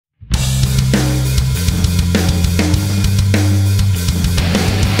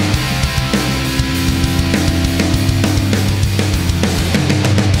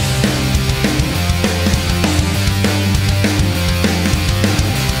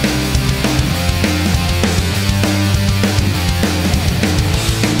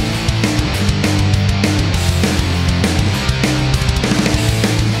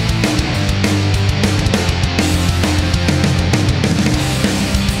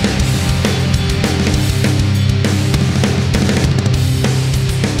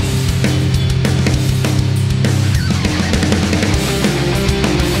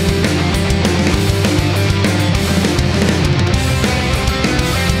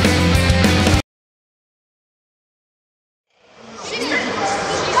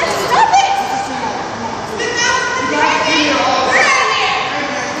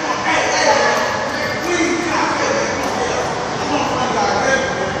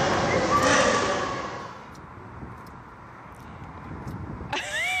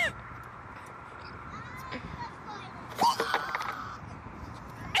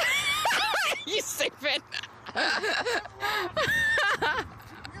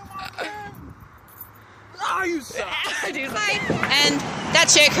And that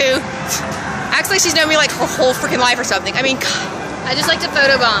chick who acts like she's known me like her whole freaking life or something. I mean, I just like to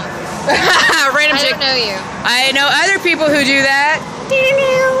photobomb. random chick. I don't know you. I know other people who do that.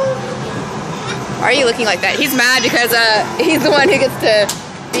 Why are you looking like that? He's mad because he's the one who gets to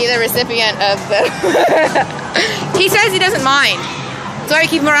be the recipient of the... He says he doesn't mind. So I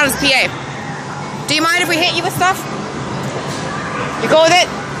keep him around as a PA. Do you mind if we hit you with stuff? You cool with it?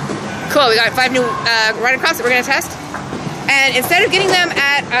 Cool, we got 5 new riding crops that we're going to test. And instead of getting them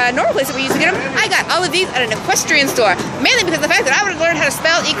at a normal place that we used to get them, I got all of these at an equestrian store. Mainly because of the fact that I would have learned how to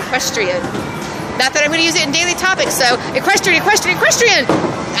spell equestrian. Not that I'm going to use it in daily topics, so equestrian, equestrian, equestrian!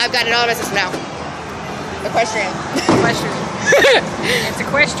 I've got it all in my system now. Equestrian. Equestrian. It's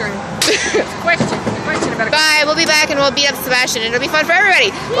equestrian. It's a question. A question about Bye, we'll be back and we'll beat up Sebastian and it'll be fun for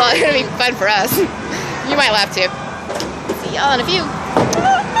everybody. Well, it'll be fun for us. You might laugh too. See y'all in a few.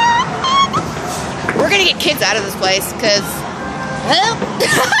 We're gonna get kids out of this place, cause I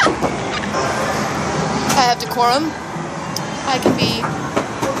have decorum. I can be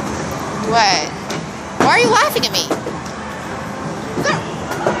what? Why are you laughing at me?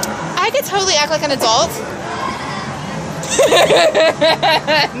 I could totally act like an adult.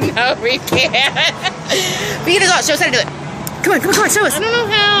 No, we can't. Be an adult. Show us how to do it. Come on, come on, come on, show us. I don't know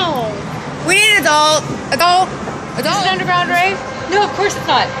how. We need an adult. Adult. Adult. Is it underground rave? No, of course it's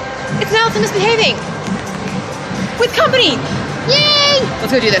not. It's Maliceon Misbehaving. With company. Yay!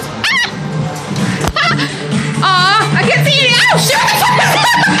 Let's go do this. Ah! I can't see you. Oh, shit!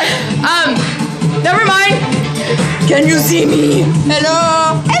 Never mind. Can you see me?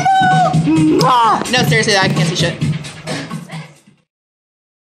 Hello? Hello? No, seriously, I can't see shit.